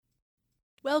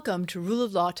Welcome to Rule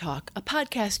of Law Talk, a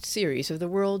podcast series of the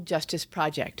World Justice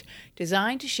Project,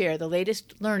 designed to share the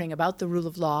latest learning about the rule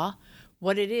of law,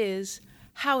 what it is,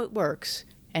 how it works,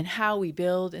 and how we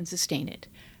build and sustain it.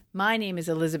 My name is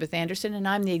Elizabeth Anderson, and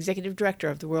I'm the Executive Director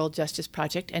of the World Justice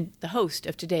Project and the host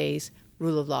of today's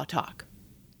Rule of Law Talk.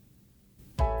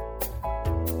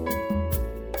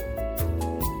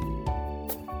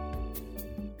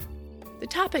 The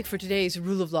topic for today's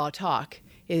Rule of Law Talk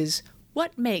is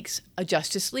what makes a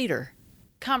justice leader?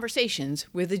 Conversations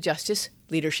with the Justice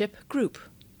Leadership Group.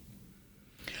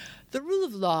 The rule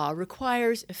of law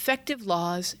requires effective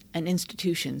laws and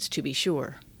institutions, to be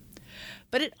sure.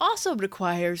 But it also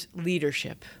requires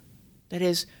leadership, that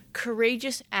is,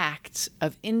 courageous acts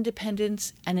of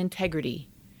independence and integrity,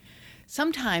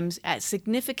 sometimes at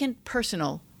significant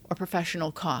personal or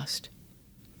professional cost.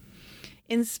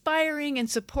 Inspiring and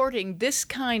supporting this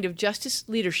kind of justice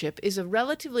leadership is a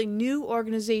relatively new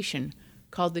organization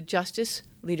called the Justice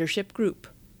Leadership Group.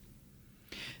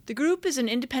 The group is an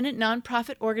independent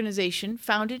nonprofit organization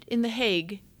founded in The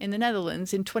Hague in the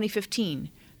Netherlands in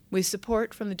 2015 with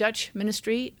support from the Dutch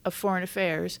Ministry of Foreign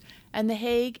Affairs and the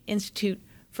Hague Institute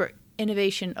for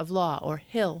Innovation of Law, or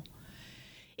HIL.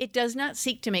 It does not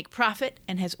seek to make profit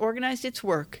and has organized its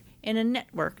work in a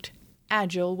networked,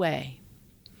 agile way.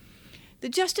 The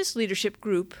Justice Leadership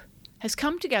Group has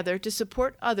come together to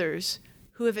support others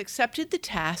who have accepted the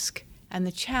task and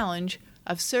the challenge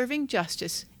of serving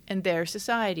justice in their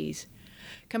societies,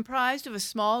 comprised of a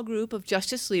small group of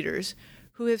justice leaders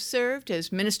who have served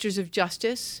as ministers of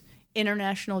justice,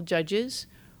 international judges,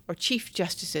 or chief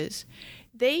justices.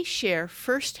 They share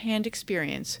first-hand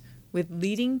experience with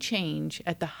leading change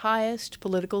at the highest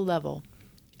political level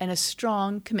and a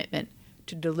strong commitment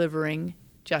to delivering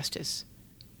justice.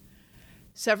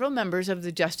 Several members of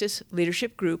the Justice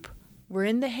Leadership Group were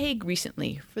in The Hague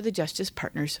recently for the Justice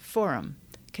Partners Forum,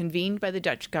 convened by the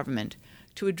Dutch government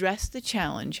to address the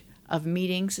challenge of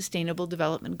meeting Sustainable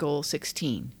Development Goal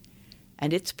 16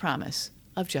 and its promise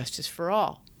of justice for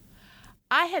all.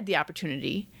 I had the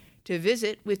opportunity to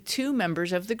visit with two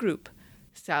members of the group,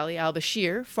 Sali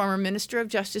al-Bashir, former Minister of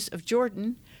Justice of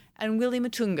Jordan, and Willy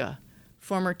Mutunga,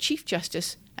 former Chief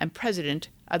Justice and President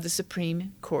of the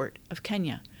Supreme Court of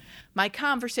Kenya. My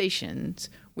conversations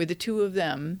with the two of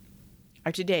them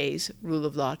are today's Rule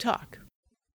of Law Talk.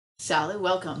 Sally,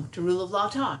 welcome to Rule of Law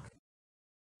Talk.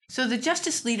 So the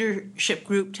Justice Leadership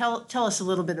Group, tell us a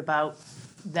little bit about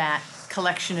that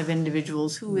collection of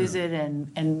individuals. Who is it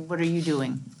and what are you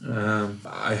doing?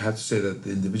 I have to say that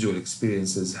the individual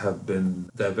experiences have been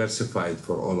diversified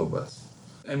for all of us.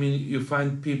 I mean, you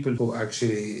find people who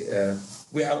actually...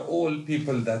 we are all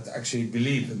people that actually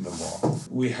believe in the law.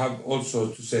 We have also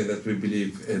to say that we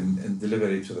believe in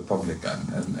delivery to the public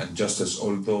and justice,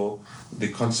 although the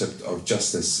concept of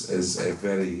justice is a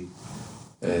very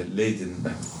laden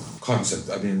concept.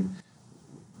 I mean,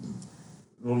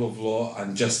 rule of law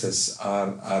and justice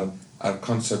are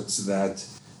concepts that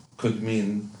could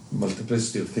mean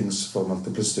multiplicity of things for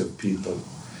multiplicity of people.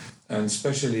 And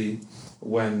especially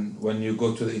when you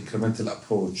go to the incremental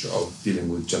approach of dealing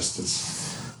with justice.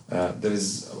 There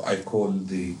is, I call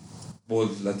the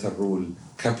bold letter rule,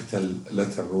 capital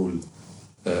letter rule,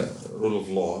 rule of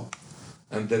law,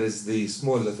 and there is the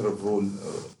small letter of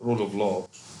rule of law,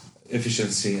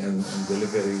 efficiency and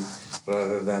delivery,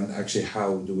 rather than actually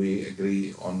how do we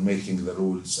agree on making the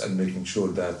rules and making sure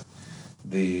that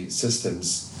the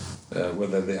systems,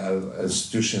 whether they are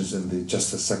institutions in the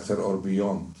justice sector or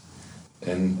beyond,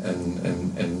 in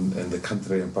the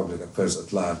country and public affairs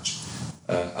at large,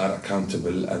 are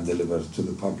accountable and delivered to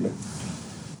the public.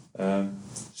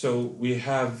 So we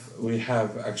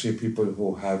have actually people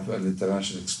who have an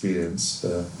international experience,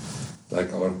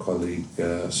 like our colleague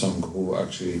Song, who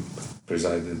actually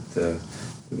presided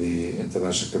the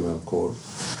International Criminal Court.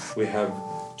 We have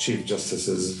chief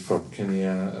justices from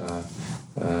Kenya.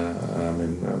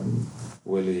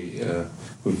 Willie.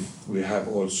 We have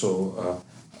also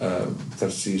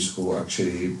Tarsis, who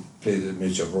actually played a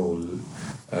major role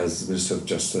as Minister of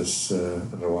Justice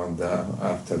Rwanda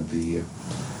after the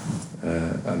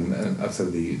after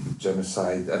the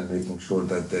genocide, and making sure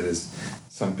that there is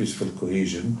some peaceful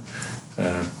cohesion.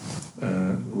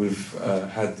 We've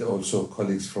had also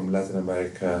colleagues from Latin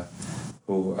America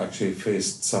who actually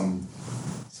faced some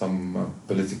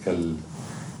political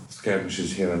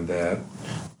skirmishes here and there.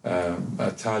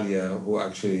 Talia, who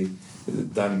actually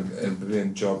done a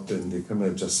brilliant job in the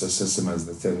criminal justice system as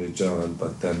the Attorney General,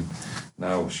 but then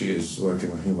now she is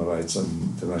working on human rights and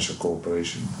international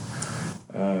cooperation.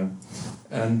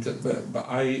 But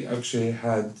I actually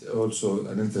had also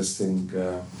an interesting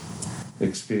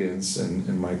experience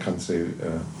in my country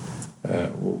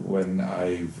when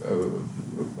I've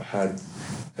had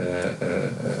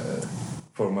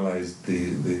formalized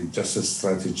the justice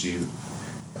strategy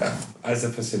as a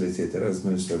facilitator, as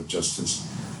Minister of Justice,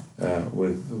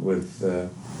 with the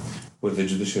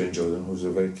judiciary in Jordan, who's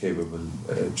a very capable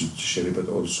judiciary, but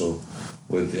also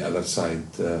with the other side,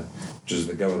 which is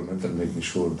the government, and making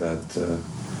sure that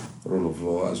rule of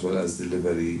law as well as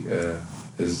delivery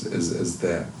is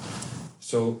there.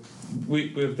 So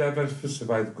we're a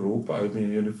diversified group. I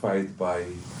mean, unified by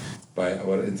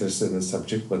our interest in the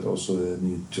subject, but also the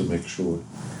need to make sure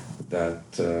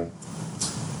that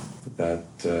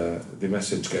the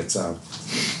message gets out.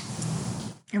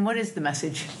 And what is the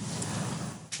message?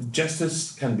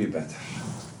 Justice can be better.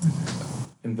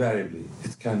 Invariably,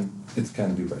 it can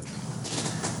be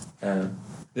better.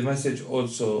 The message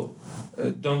also,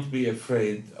 don't be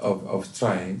afraid of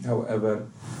trying. However,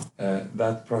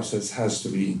 that process has to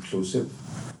be inclusive.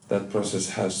 That process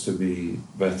has to be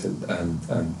vetted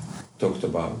and talked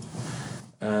about.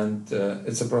 And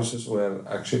it's a process where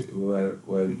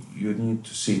you need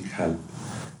to seek help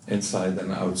inside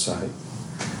and outside.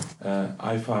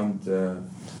 I found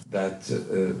that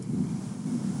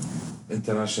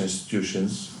international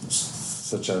institutions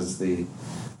such as the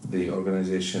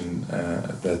organization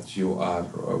that you are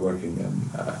working in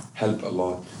help a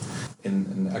lot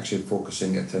in actually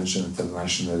focusing attention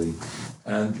internationally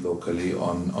and locally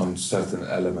on certain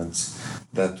elements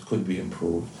that could be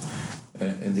improved.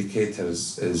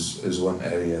 Indicators is one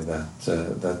area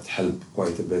that help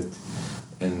quite a bit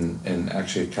in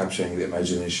actually capturing the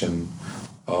imagination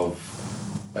of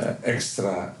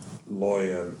extra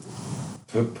lawyer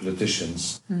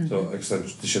politicians, so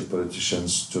extrajudicial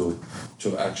politicians,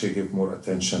 to actually give more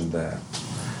attention there.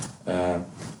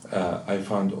 I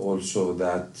found also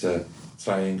that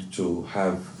trying to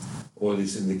have all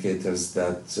these indicators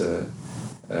that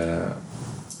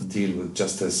deal with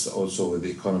justice, also with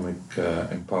economic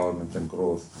empowerment and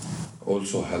growth,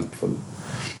 also helpful.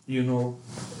 You know,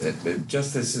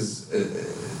 justice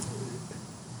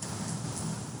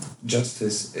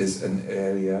is an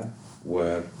area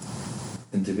where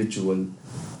individual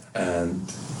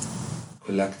and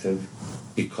collective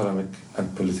economic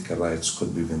and political rights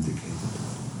could be vindicated.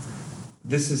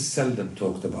 This is seldom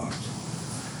talked about.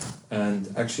 And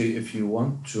actually, if you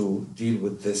want to deal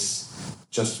with this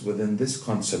just within this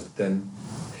concept, then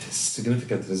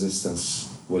significant resistance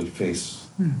will face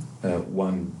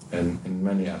one in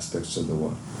many aspects of the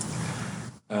world.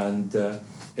 And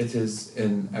it is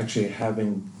in actually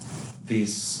having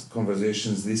these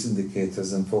conversations, these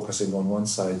indicators, and focusing on one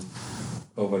side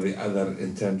over the other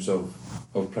in terms of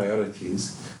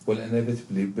priorities will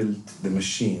inevitably build the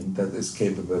machine that is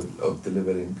capable of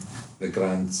delivering the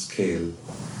grand scale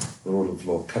rule of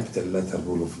law, capital letter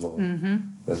rule of law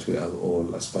that we are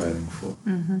all aspiring for.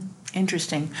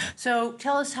 Interesting. So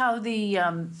tell us how the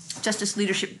Justice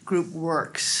Leadership Group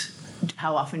works.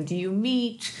 How often do you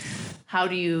meet? How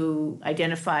do you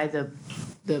identify the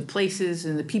places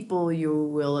and the people you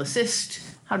will assist?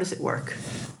 How does it work?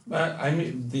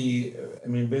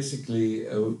 Basically,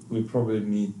 we probably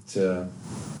meet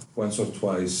once or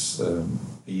twice a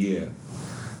year.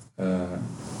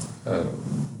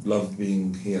 Loved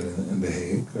being here in The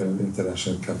Hague, the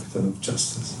international capital of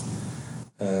justice.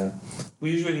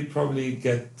 We usually probably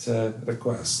get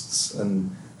requests,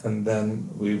 and then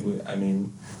we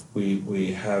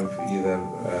have either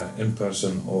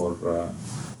in-person or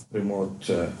remote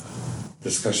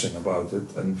discussion about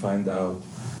it and find out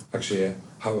actually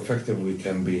how effective we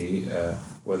can be,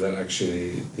 whether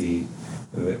actually we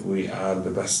are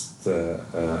the best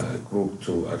group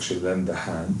to actually lend a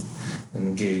hand,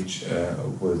 engage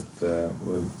with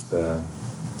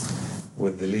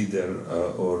the leader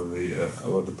or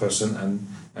the person,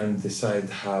 and decide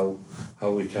how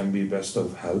we can be best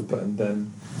of help, and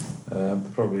then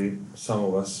probably some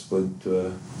of us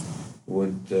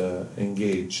would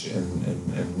engage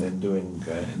in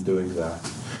doing that.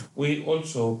 We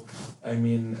also,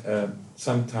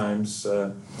 sometimes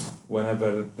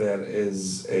whenever there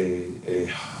is a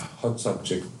hot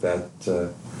subject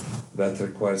that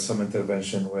requires some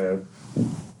intervention where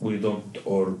we don't,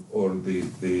 or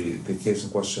the case in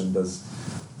question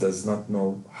does not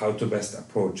know how to best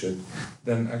approach it,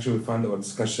 then actually we find our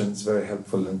discussions very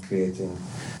helpful in creating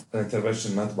an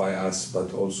intervention not by us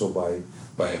but also by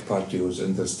a party who's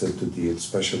interested to deal,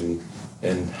 especially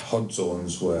in hot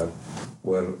zones where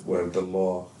the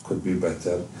law could be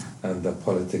better and the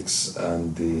politics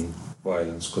and the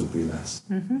violence could be less.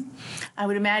 I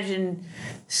would imagine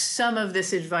some of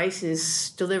this advice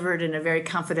is delivered in a very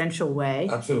confidential way.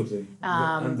 Absolutely.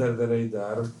 Under the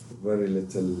radar, very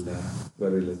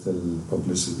little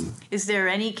publicity. Is there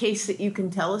any case that you can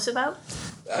tell us about?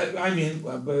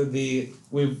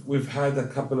 We've had a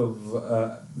couple of,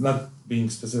 not being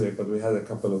specific, but we had a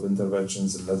couple of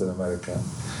interventions in Latin America.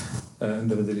 In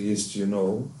the Middle East, I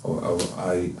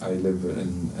live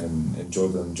in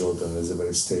Jordan. Jordan is a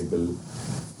very stable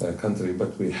country,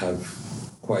 but we have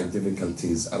quite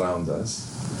difficulties around us.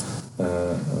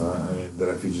 The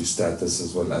refugee status,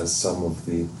 as well as some of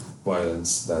the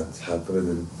violence that have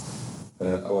ridden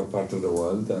our part of the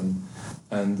world,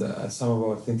 and some of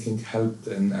our thinking helped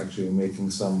in actually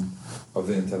making some of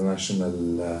the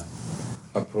international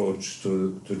approach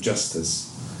to justice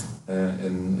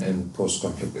in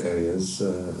post-conflict areas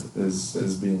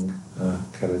is being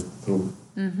carried through.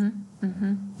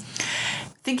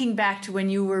 Thinking back to when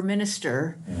you were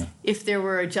minister, if there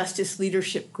were a justice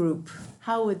leadership group,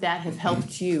 how would that have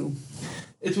helped you?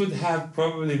 It would have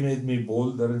probably made me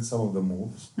bolder in some of the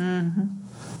moves.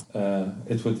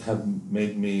 It would have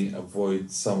made me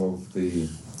avoid some of the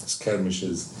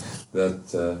skirmishes that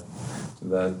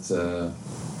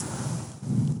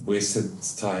wasted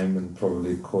time and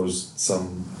probably caused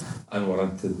some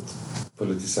unwarranted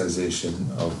politicization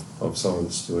of some of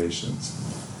the situations.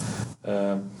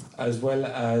 As well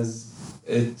as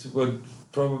it would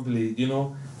probably,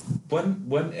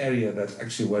 one area that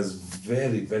actually was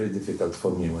very, very difficult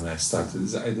for me when I started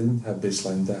is I didn't have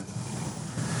baseline data.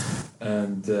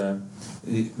 And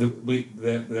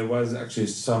there was actually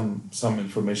some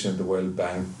information in the World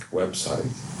Bank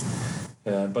website,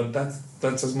 but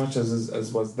that's as much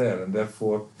as was there, and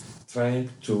therefore trying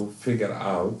to figure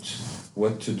out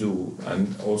what to do,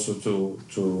 and also to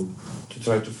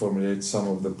try to formulate some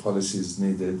of the policies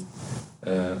needed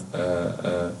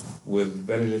with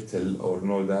very little or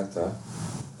no data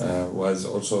was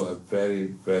also a very,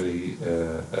 very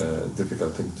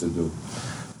difficult thing to do.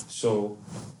 So,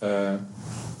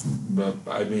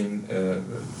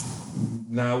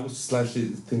 now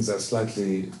things are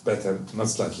slightly better, not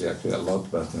slightly, actually a lot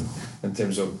better in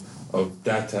terms of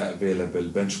data available,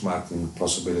 benchmarking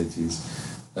possibilities.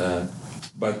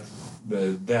 But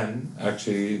then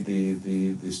actually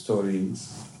the stories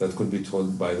that could be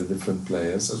told by the different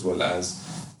players, as well as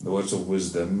the words of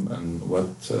wisdom and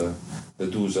what the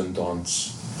do's and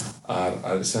don'ts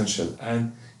are essential.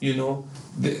 And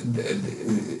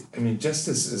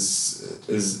justice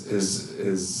is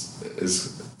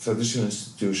traditional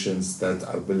institutions that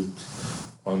are built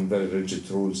on very rigid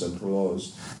rules and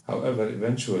laws. However,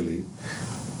 eventually,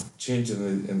 change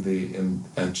and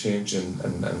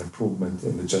improvement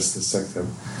in the justice sector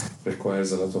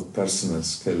requires a lot of personal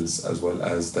skills as well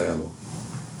as dialogue.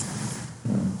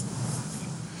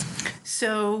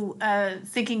 So,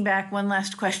 thinking back, one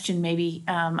last question maybe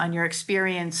on your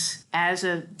experience as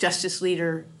a justice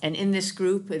leader and in this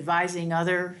group advising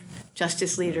other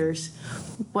justice leaders,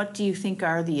 what do you think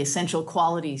are the essential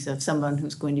qualities of someone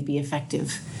who's going to be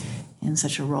effective in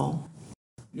such a role?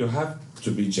 You have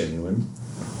to be genuine.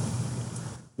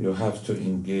 You have to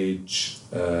engage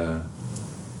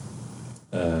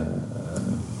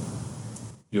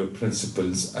your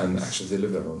principles and actually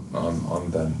deliver on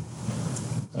them.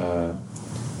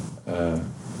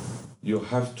 You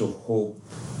have to hope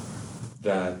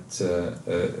that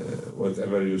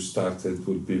whatever you started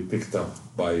will be picked up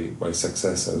by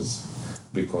successors,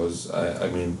 because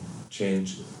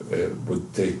change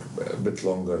would take a bit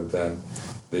longer than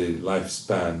the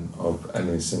lifespan of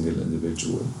any single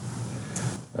individual.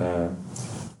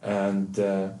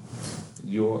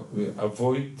 You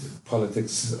avoid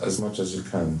politics as much as you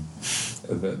can.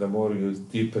 The more you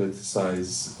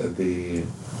depoliticize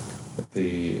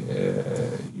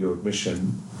your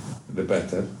mission, the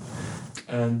better.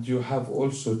 And you have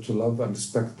also to love and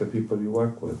respect the people you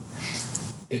work with.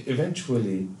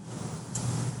 Eventually,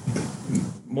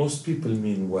 most people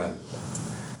mean well.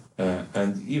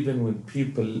 And even when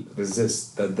people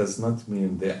resist, that does not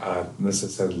mean they are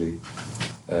necessarily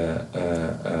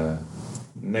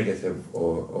negative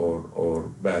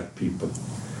or bad people.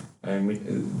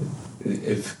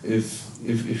 If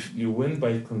you win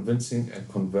by convincing and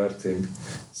converting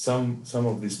some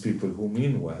of these people who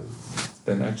mean well,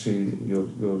 then actually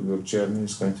your journey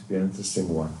is going to be an interesting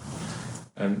one,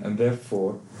 and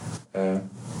therefore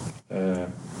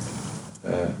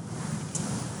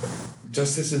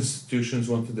justice institutions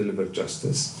want to deliver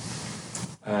justice,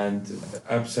 and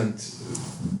absent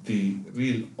the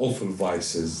real awful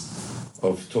vices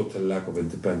of total lack of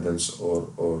independence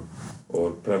or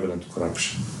prevalent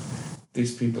corruption,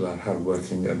 these people are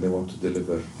hardworking and they want to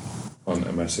deliver on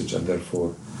a message, and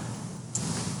therefore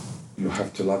you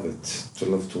have to love it, to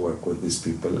love to work with these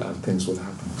people, and things will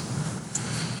happen.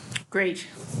 Great.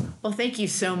 Well, thank you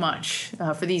so much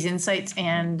for these insights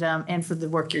and for the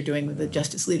work you're doing with the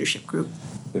Justice Leadership Group.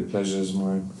 The pleasure is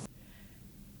mine.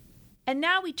 And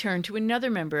now we turn to another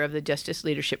member of the Justice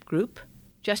Leadership Group,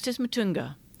 Justice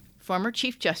Mutunga, former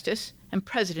Chief Justice and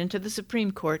President of the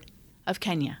Supreme Court of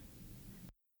Kenya.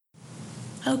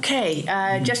 Okay,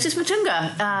 Justice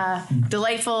Mutunga,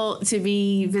 delightful to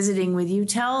be visiting with you.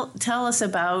 Tell us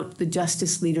about the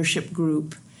Justice Leadership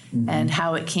Group and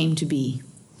how it came to be.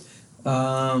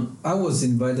 I was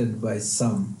invited by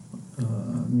Sam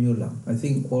Mueller. I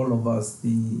think all of us,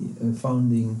 the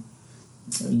founding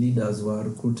leaders, were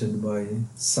recruited by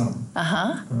Sam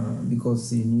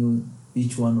because he knew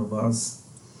each one of us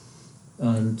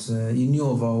and he knew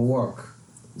of our work.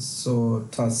 So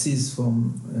Tarsis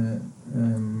from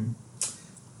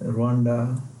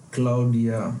Rwanda,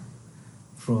 Claudia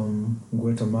from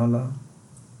Guatemala,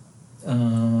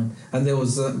 and there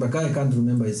was a guy, I can't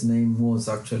remember his name, who was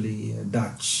actually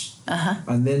Dutch.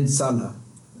 And then Salah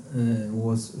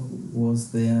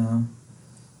was there.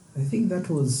 I think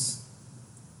that's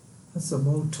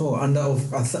about all, under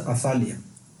of Athalia.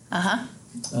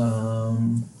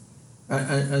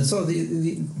 And so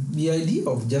the idea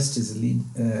of justice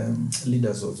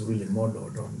leaders was really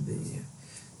modeled on the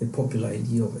popular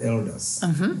idea of elders.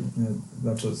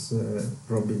 That was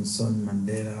Robinson,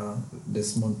 Mandela,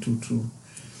 Desmond Tutu.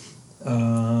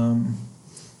 A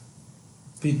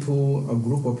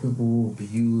group of people who would be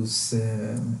used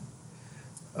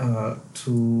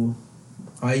to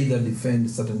either defend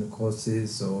certain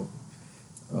causes or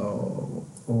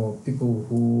people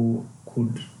who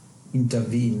could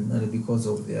intervene because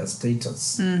of their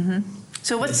status.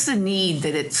 So what's the need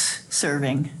that it's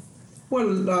serving?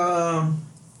 Well,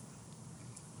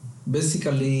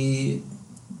 basically,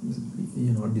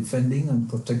 defending and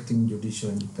protecting judicial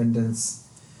independence.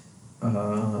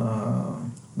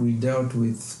 We dealt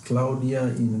with Claudia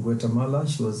in Guatemala.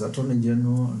 She was Attorney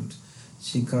General and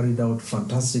she carried out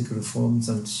fantastic reforms,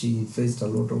 and she faced a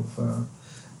lot of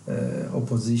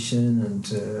opposition and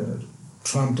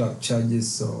trumped up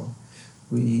charges. So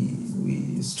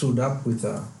we stood up with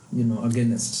her,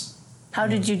 against. How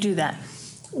did you do that?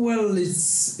 Well,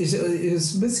 it's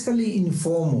basically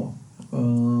informal.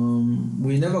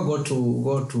 We never got to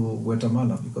go to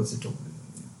Guatemala because it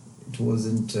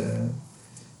wasn't.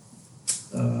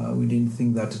 We didn't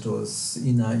think that it was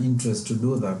in our interest to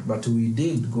do that, but we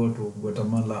did go to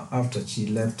Guatemala after she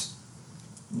left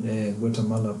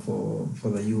Guatemala for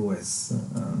the U.S.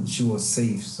 She was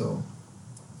safe, so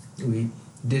we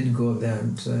did go there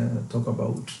and talk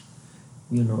about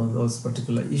those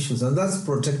particular issues, and that's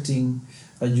protecting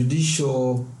a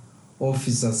judicial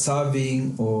officer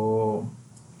serving or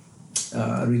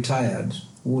retired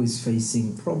who is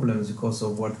facing problems because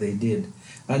of what they did.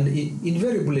 And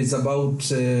invariably it's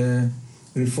about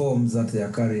reforms that they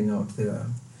are carrying out. There are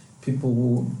people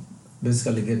who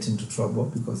basically get into trouble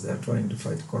because they are trying to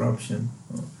fight corruption,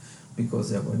 because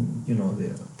they are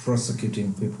they're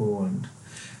prosecuting people and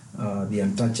the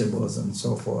untouchables and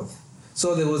so forth.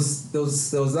 So there was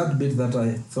that bit that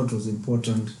I thought was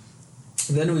important.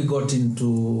 Then we got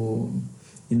into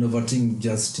innovating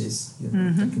justice,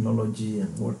 technology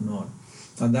and whatnot.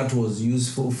 And that was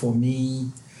useful for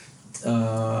me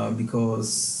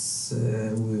because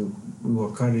we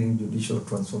were carrying judicial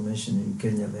transformation in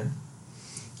Kenya then.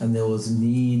 And there was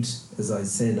need, as I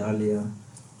said earlier,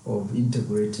 of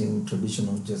integrating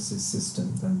traditional justice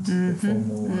systems and the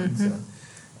formal ones.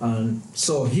 And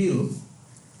so Hill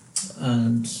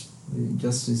and the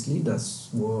justice leaders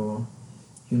were,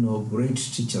 great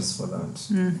teachers for that.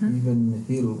 Even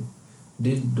Hill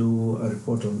did do a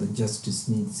report on the justice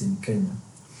needs in Kenya.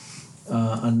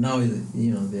 And now,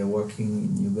 they're working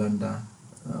in Uganda.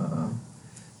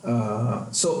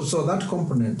 So that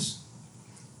component,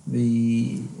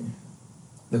 the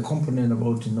component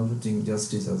about innovating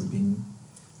justice has been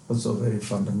also very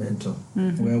fundamental,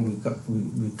 where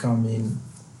we come in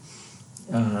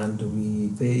and we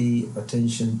pay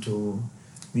attention to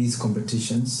these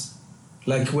competitions.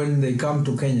 Like when they come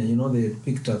to Kenya, they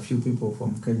picked a few people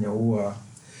from Kenya who are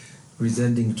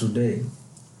presenting today.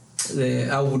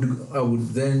 I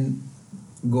would then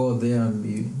go there and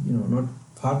be, not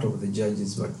part of the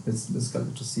judges, but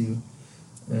basically to see,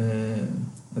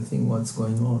 I think, what's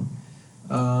going on.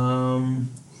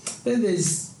 Then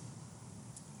there's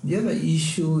the other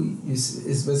issue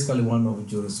is basically one of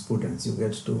jurisprudence. You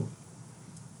get to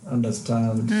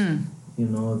understand,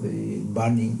 the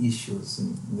burning issues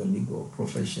in the legal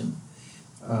profession,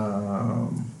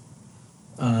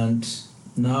 and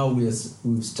now we've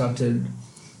started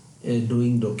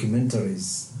doing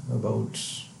documentaries about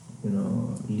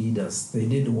leaders. They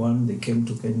did one. They came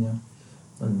to Kenya,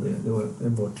 and they were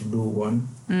able to do one.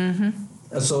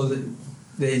 So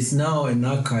there is now an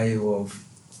archive of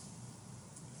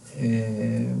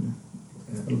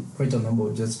quite a number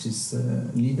of justice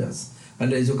leaders.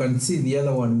 And as you can see, the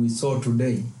other one we saw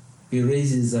today, it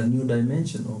raises a new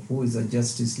dimension of who is a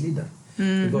justice leader.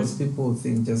 Because people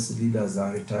think justice leaders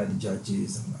are retired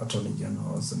judges and attorney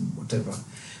generals and whatever.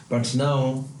 But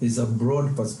now there's a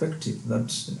broad perspective that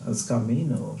has come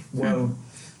in of, well,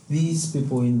 these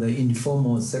people in the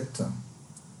informal sector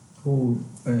who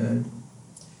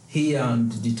hear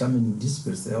and determine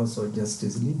disputes, they're also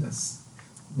justice leaders.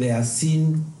 They are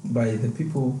seen by the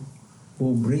people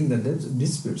who bring the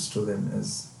disputes to them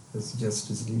as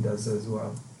justice leaders as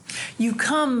well. You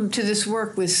come to this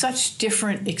work with such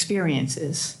different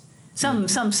experiences, some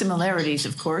similarities,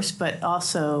 of course, but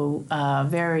also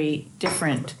very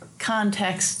different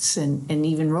contexts and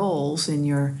even roles in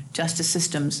your justice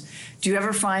systems. Do you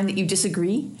ever find that you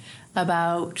disagree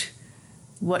about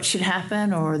what should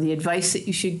happen or the advice that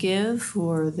you should give?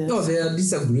 Or No, there are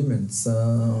disagreements.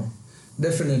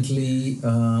 Definitely,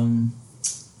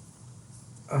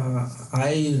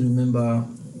 I remember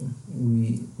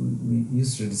we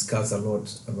used to discuss a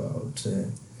lot about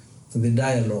the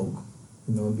dialogue,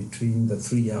 between the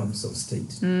three arms of state,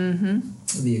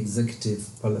 the executive,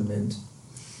 parliament,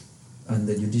 and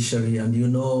the judiciary. And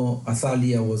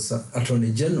Athalia was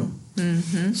Attorney General,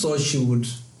 so she would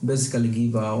basically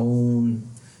give her own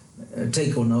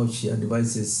take on how she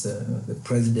advises the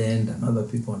president and other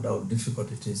people and how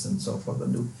difficult it is and so forth.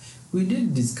 And we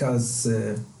did discuss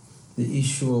the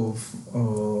issue of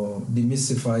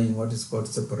demystifying what is called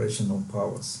separation of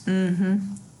powers.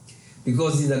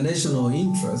 Because in the national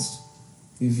interest,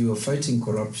 if you are fighting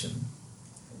corruption,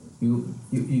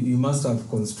 you must have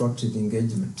constructive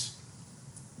engagement.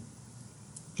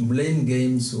 Blame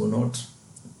games will not,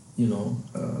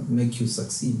 make you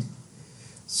succeed.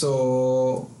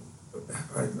 So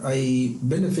I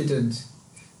benefited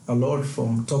a lot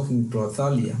from talking to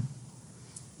Athalia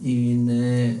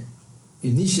in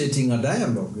initiating a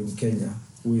dialogue in Kenya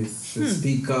with the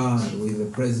speaker and with the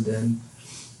president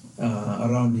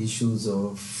around issues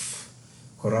of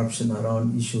corruption,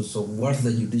 around issues of what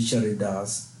the judiciary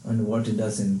does and what it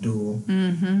doesn't do,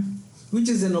 which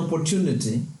is an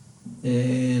opportunity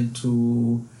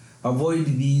to avoid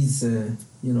these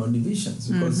divisions,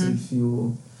 because if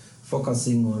you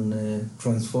focusing on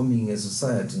transforming a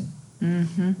society,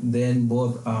 then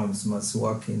both arms must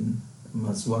work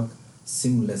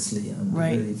seamlessly and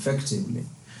very effectively.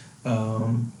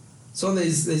 So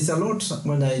there's a lot,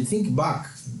 when I think back,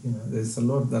 there's a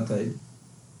lot that I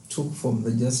took from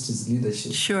the justice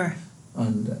leadership. Sure.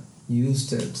 And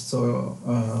used it. So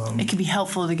it can be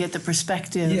helpful to get the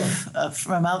perspective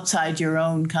from outside your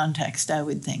own context, I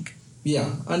would think.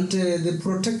 Yeah, and the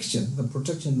protection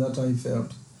that I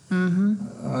felt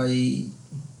I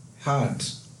had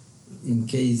in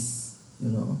case,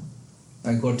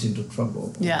 I got into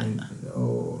trouble.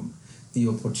 Or the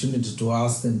opportunity to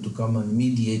ask them to come and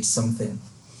mediate something.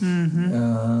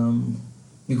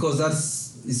 Because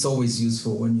it's always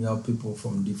useful when you have people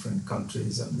from different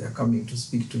countries and they're coming to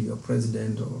speak to your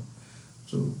president or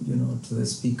to the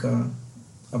speaker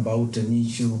about an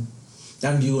issue.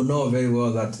 And you know very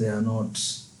well that they are not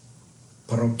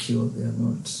parochial, they are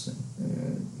not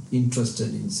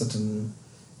interested in certain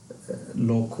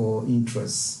local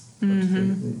interests. But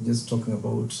they're just talking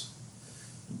about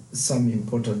some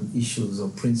important issues or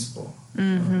principle,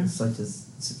 such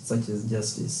as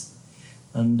justice.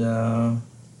 And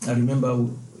I remember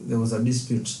there was a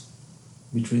dispute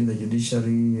between the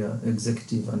judiciary,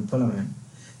 executive, and parliament.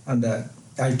 And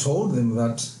I told them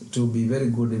that it would be very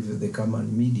good if they come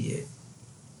and mediate,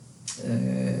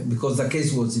 because the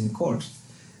case was in court.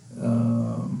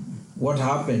 What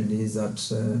happened is that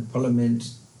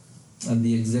parliament and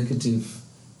the executive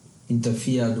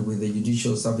interfered with the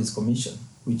Judicial Service Commission,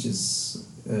 which is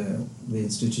the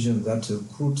institution that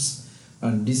recruits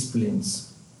and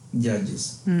disciplines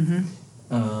judges.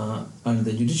 And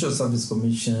the Judicial Service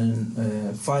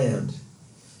Commission fired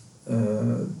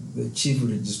the chief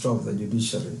registrar of the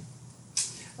judiciary.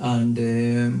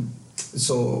 And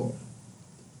so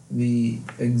the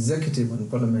executive and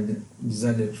parliament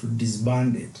decided to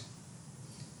disband it.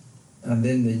 And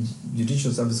then the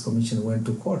Judicial Service Commission went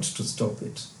to court to stop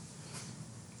it.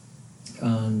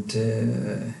 And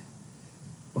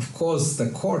of course,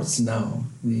 the courts now,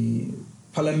 the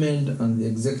parliament and the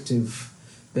executive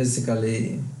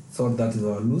basically thought that they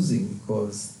were losing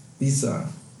because this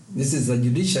is the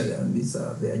judiciary and these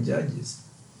are their judges.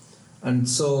 And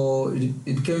so it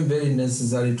became very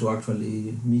necessary to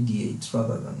actually mediate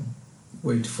rather than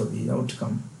wait for the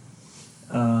outcome.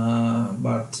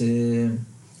 But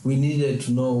we needed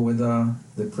to know whether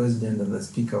the president and the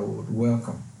speaker would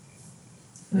welcome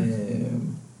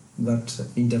that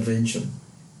intervention.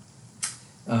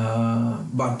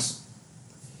 But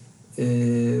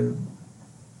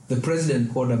the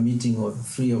president called a meeting of the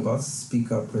three of us,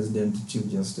 Speaker, President, Chief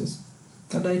Justice,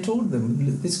 and I told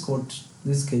them,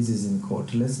 this case is in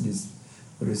court. Let's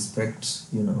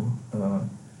respect, the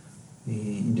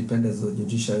independence of the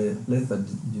judiciary. Let the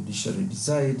judiciary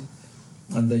decide.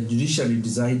 And the judiciary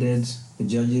decided, the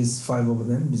judges, 5 of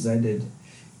them, decided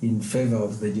in favor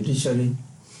of the judiciary.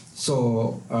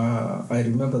 So I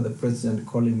remember the president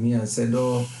calling me and said,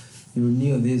 "Oh, you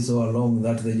knew this all along,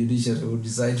 that the judiciary would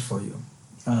decide for you."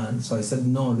 And so I said,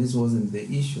 "No, this wasn't the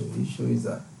issue. The issue is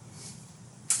that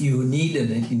you need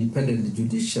an independent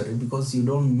judiciary because you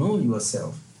don't know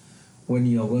yourself when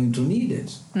you are going to need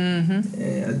it."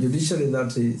 A judiciary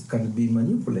that can be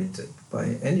manipulated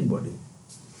by anybody.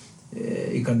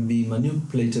 It can be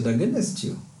manipulated against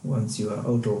you once you are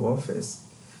out of office.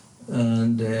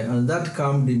 And that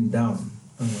calmed him down,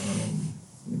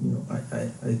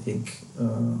 I think.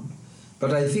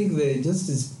 But I think the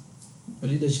Justice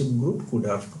Leadership Group could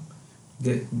have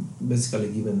basically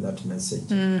given that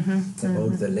message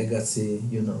about the legacy,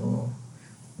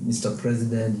 Mr.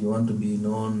 President, you want to be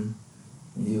known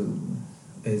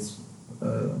as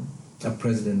a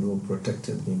president who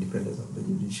protected the independence of the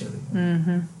judiciary.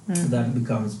 That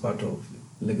becomes part of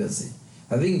legacy.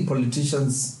 I think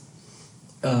politicians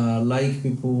like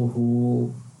people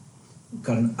who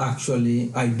can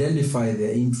actually identify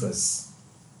their interests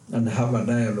and have a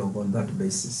dialogue on that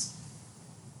basis.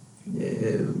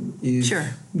 Sure.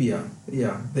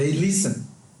 Yeah, they listen.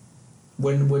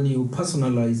 When you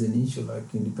personalize an issue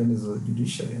like independence of the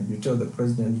judiciary and you tell the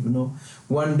president,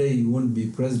 one day you won't be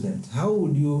president, how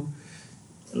would you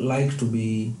like to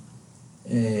be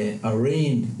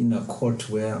arraigned in a court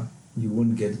where you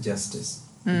won't get justice?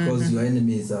 Because your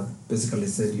enemies have basically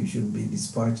said you should be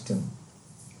dispatched and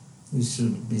you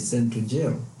should be sent to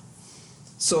jail.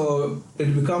 So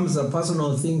it becomes a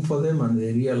personal thing for them and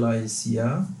they realize,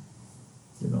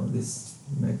 this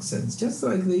makes sense. Just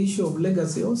like the issue of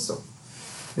legacy also.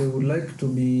 They would like to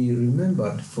be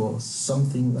remembered for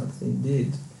something that they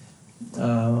did.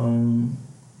 And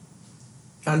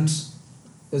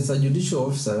as a judicial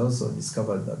officer, I also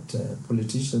discovered that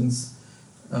politicians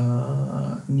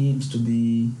need to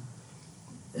be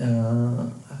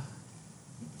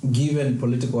given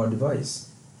political advice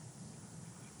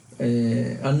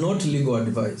and not legal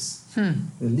advice. The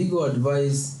legal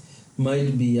advice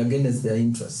might be against their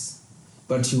interests,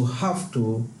 but you have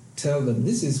to tell them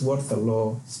this is what the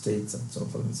law states and so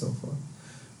forth and so forth.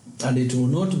 And it will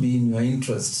not be in your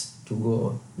interest to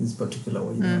go this particular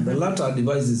way. The latter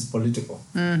advice is political.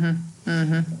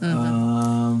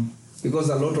 Because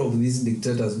a lot of these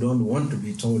dictators don't want to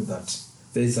be told that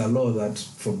there is a law that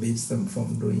forbids them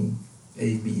from doing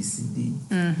A, B, C, D.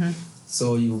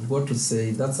 So you've got to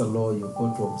say that's a law, you've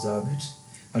got to observe it.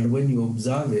 And when you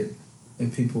observe it,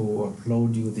 people will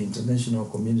applaud you, the international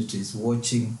community is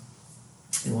watching.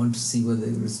 They want to see whether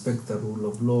you respect the rule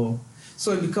of law.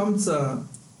 So it becomes a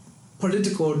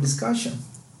political discussion,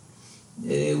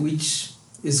 which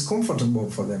is comfortable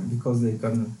for them because they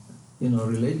can,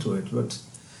 relate to it. But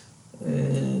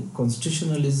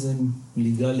constitutionalism,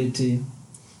 legality,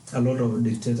 a lot of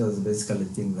dictators basically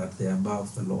think that they are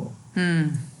above the law.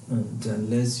 And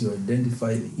unless you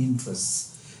identify the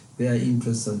interests, their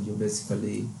interests, and you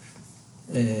basically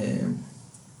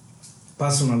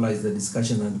personalize the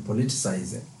discussion and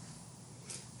politicize it,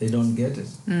 they don't get it.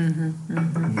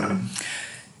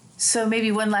 So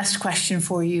maybe one last question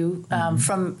for you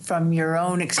from your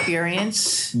own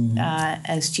experience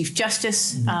as Chief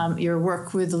Justice, your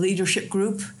work with the leadership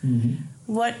group.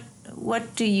 What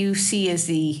do you see as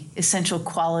the essential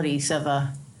qualities of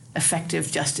a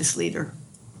effective justice leader?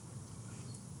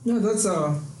 No, that's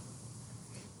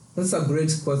a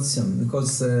great question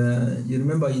because you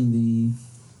remember in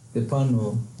the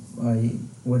panel,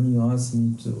 when you asked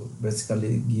me to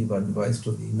basically give advice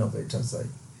to the innovators,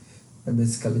 I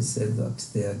basically said that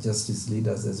they are justice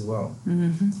leaders as well.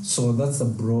 So that's a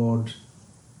broad,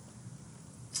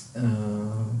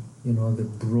 the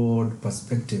broad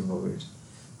perspective of it.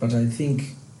 But I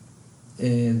think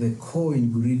the core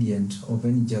ingredient of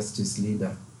any justice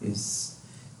leader is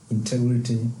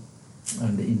integrity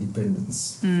and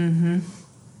independence. You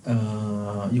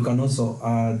can also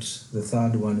add the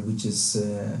third one, which is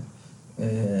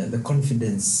the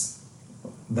confidence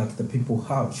that the people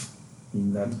have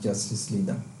in that justice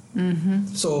leader.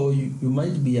 So you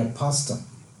might be a pastor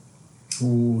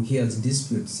who hears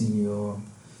disputes in your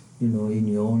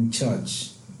own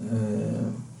church,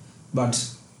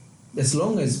 but as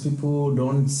long as people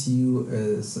don't see you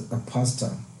as a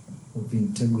pastor of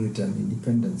integrity and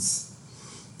independence,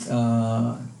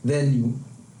 then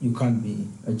you can't be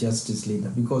a justice leader,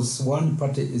 because one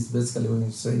party is basically when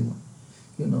you say,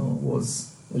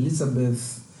 was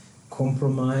Elizabeth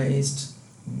compromised?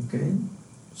 Okay,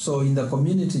 so in the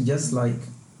community, just like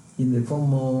in the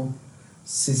formal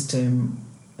system,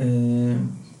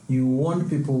 you want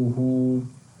people who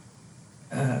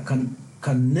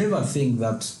can never think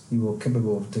that you are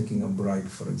capable of taking a bribe,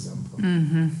 for example.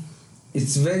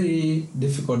 It's very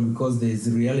difficult because there is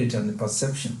reality and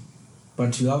perception,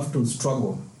 but you have to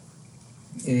struggle.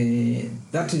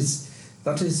 That is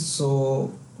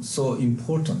so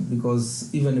important, because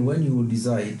even when you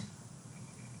decide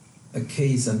a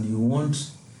case and you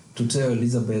want to tell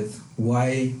Elizabeth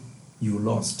why you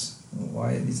lost,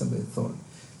 why Elizabeth thought,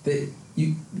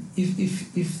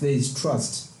 if there is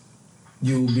trust,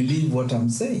 you believe what I'm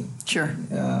saying. Sure.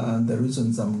 And the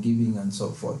reasons I'm giving and so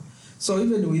forth. So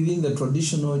even within the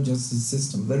traditional justice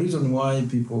system, the reason why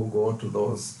people go to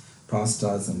those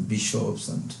pastors and bishops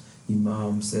and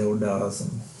imams, elders,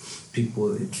 and people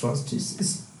they trust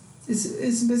is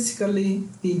basically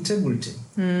the integrity.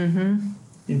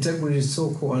 Integrity is so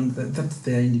called that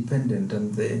they are independent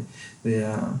and they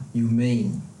are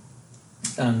humane,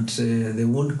 and they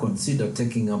won't consider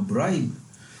taking a bribe,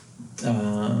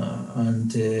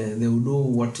 and they will do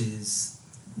what is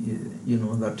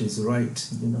that is right,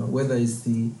 whether it's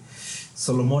the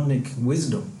Solomonic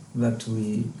wisdom that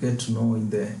we get to know in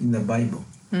the Bible.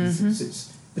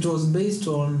 It was based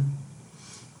on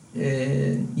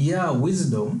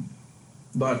wisdom,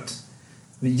 but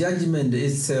the judgment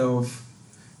itself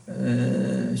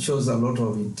shows a lot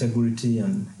of integrity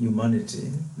and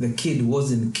humanity. The kid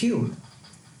wasn't killed,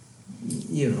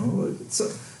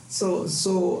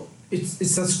 so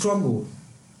it's a struggle.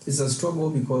 It's a struggle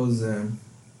because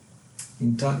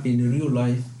in real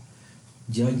life,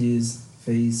 judges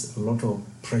face a lot of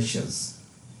pressures,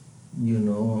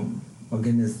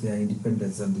 against their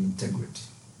independence and integrity.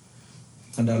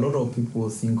 And a lot of people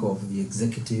think of the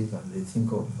executive and they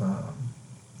think of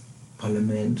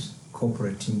parliament,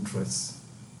 corporate interests,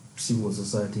 civil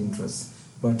society interests.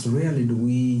 But rarely do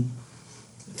we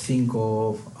think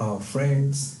of our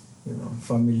friends,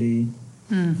 family,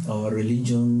 our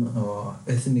religion, our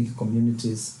ethnic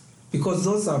communities, because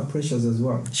those are pressures as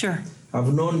well. Sure.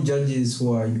 I've known judges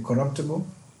who are incorruptible,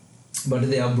 but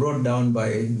they are brought down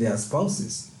by their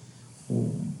spouses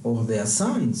or their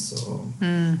sons, or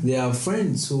their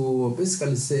friends who are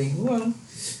basically saying, well,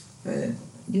 I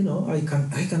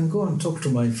can go and talk to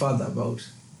my father about,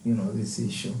 this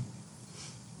issue.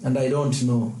 And I don't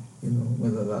know,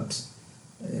 whether that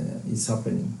is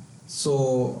happening.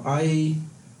 So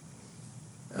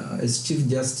as Chief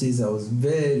Justice, I was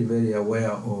very, very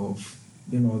aware of,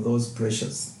 those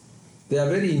pressures. They are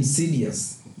very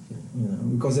insidious,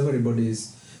 because everybody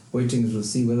is waiting to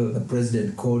see whether the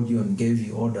president called you and gave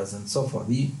you orders and so forth.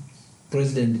 The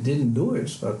president didn't do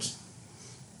it, but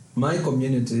my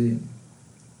community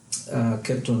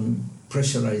kept on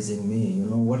pressurizing me.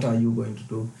 What are you going to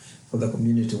do for the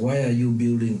community? Why are you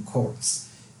building courts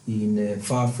in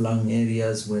far-flung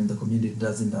areas when the community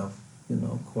doesn't have,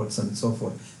 courts and so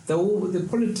forth? The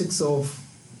politics of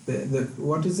the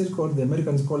what is it called? The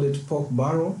Americans call it pork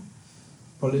barrel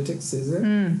politics, is it?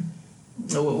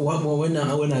 When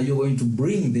are you going to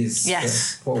bring this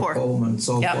pork home and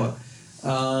so forth?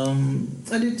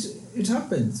 And it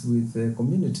happens with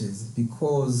communities,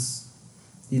 because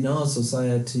in our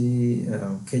society,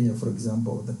 Kenya, for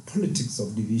example, the politics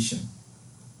of division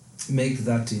make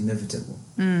that inevitable.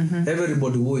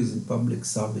 Everybody who is in public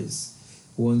service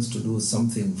wants to do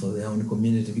something for their own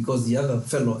community because the other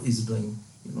fellow is doing,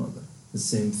 the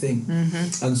same thing.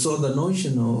 And so the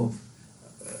notion of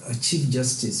a Chief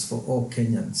Justice for all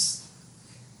Kenyans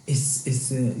is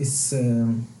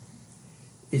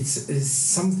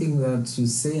something that you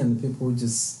say and people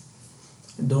just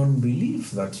don't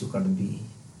believe that you can be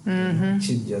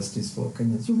Chief Justice for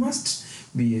Kenyans. You must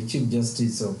be a Chief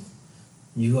Justice of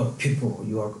your people,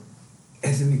 your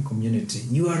ethnic community,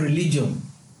 your religion,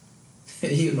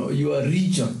 your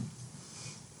region,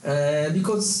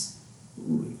 because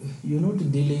you're not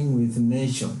dealing with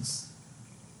nations.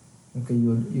 Okay,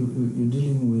 you're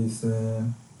dealing with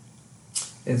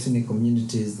ethnic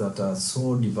communities that are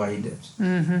so divided,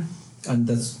 and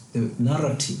that's the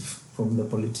narrative from the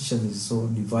politician is so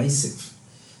divisive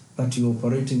that you're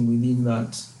operating within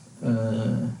that,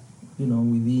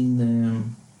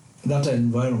 within that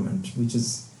environment, which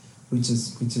is which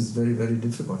is very, very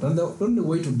difficult. And the only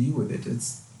way to deal with it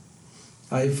is,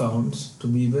 I found, to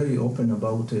be very open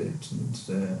about it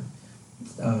and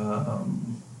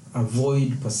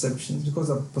avoid perceptions, because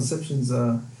the perceptions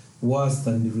are worse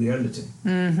than the reality.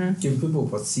 Mm-hmm. If people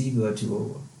perceive that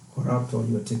you're corrupt or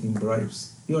you're taking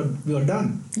bribes, you're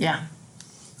done. Yeah.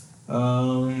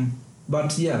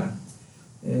 But yeah,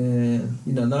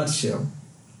 in a nutshell,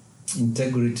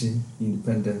 integrity,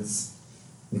 independence,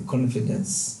 the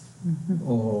confidence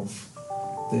of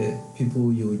the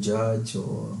people you judge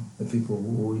or the people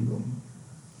who you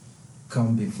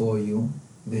come before you,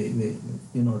 they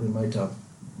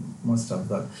must have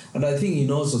that. And I think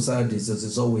in all societies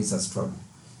there's always a struggle,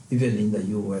 even in the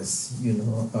US.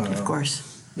 Of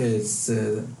course. It's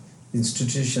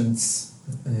institutions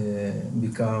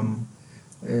become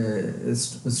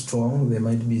strong. They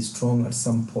might be strong at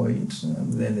some point,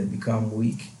 and then they become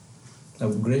weak. A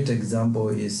great example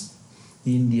is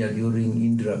India during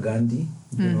Indira Gandhi.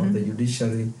 The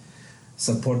judiciary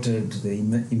supported the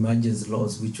emergency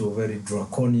laws, which were very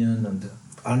draconian and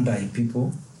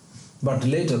anti-people. But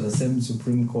later, the same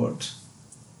Supreme Court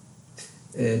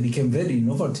became very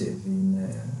innovative in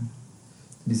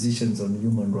decisions on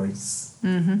human rights.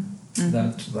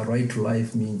 That the right to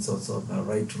life means also the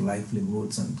right to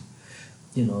livelihoods, and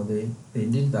they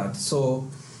did that. So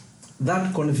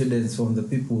that confidence from the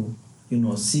people,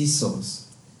 seesaws,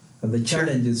 and the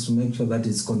challenge is to make sure that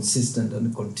it's consistent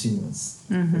and continuous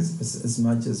as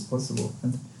much as possible.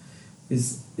 And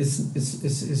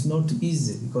it's not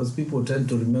easy, because people tend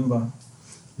to remember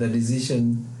the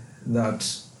decision that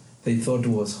they thought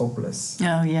was hopeless.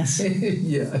 Oh, yes.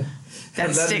 Yeah.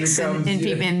 That sticks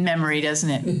in memory, doesn't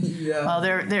it? Yeah. Well,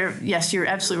 yes, you're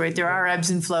absolutely right. There are ebbs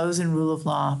and flows in rule of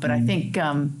law, but I think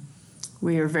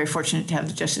we are very fortunate to have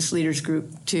the Justice Leaders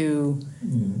Group to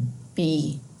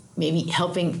be maybe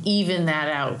helping even that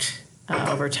out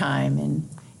over time in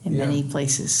many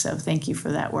places. So thank you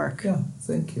for that work. Yeah,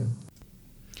 thank you.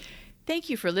 Thank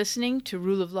you for listening to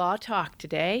Rule of Law Talk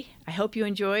today. I hope you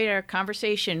enjoyed our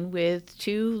conversation with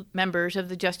two members of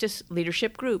the Justice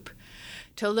Leadership Group.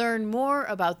 To learn more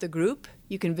about the group,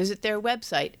 you can visit their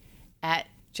website at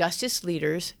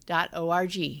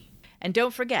justiceleaders.org. And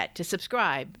don't forget to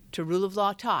subscribe to Rule of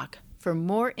Law Talk for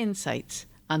more insights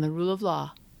on the rule of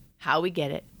law, how we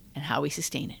get it, and how we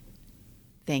sustain it.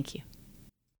 Thank you.